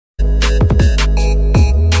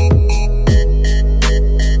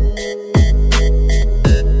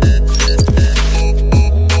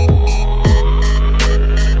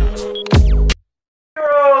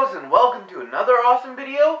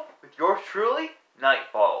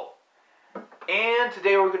Nightfall. And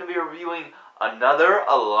today we're going to be reviewing another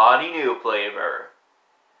Alani new flavor.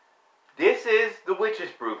 This is the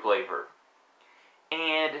Witch's Brew flavor.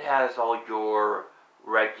 And it has all your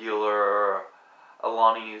regular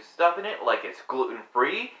Alani new stuff in it, like it's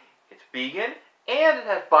gluten-free, it's vegan, and it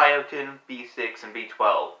has biotin, B6, and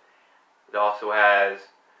B12. It also has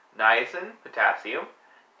niacin, potassium,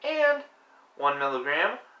 and 1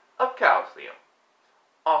 milligram of calcium.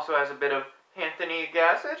 Also has a bit of pantothenic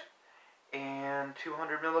acid and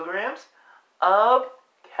 200 milligrams of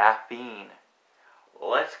caffeine.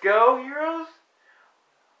 Let's go, heroes.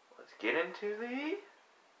 Let's get into the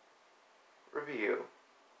review.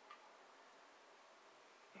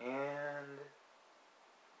 And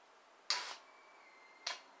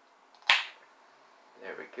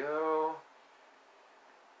there we go.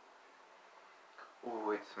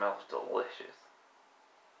 Ooh, it smells delicious.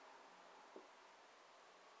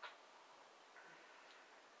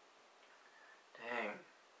 Dang.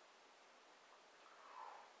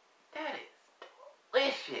 That is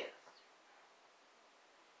delicious.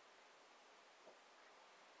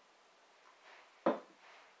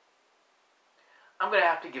 I'm going to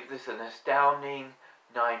have to give this an astounding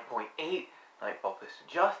 9.8. Nightfall Piston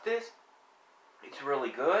Justice. It's really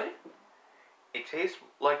good. It tastes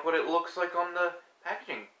like what it looks like on the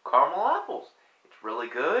packaging. Caramel apples. It's really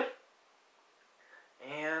good.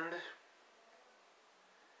 And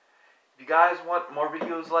if you guys want more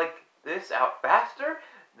videos like this out faster,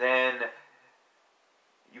 then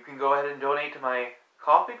you can go ahead and donate to my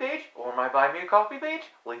coffee page or my Buy Me a Coffee page.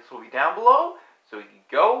 Links will be down below, so you can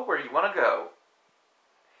go where you want to go.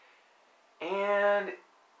 And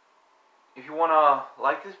if you want to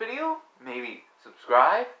like this video, maybe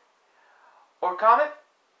subscribe, or comment,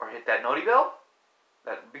 or hit that noti bell,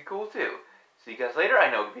 that would be cool too. See you guys later. I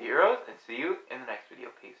know the heroes, and see you in the next video.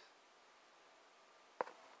 Peace.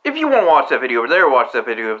 If you want to watch that video over there, watch that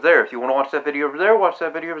video over there. If you want to watch that video over there, watch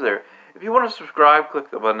that video over there. If you want to subscribe, click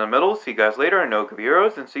the button in the middle. See you guys later. I know the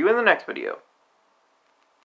heroes, and see you in the next video.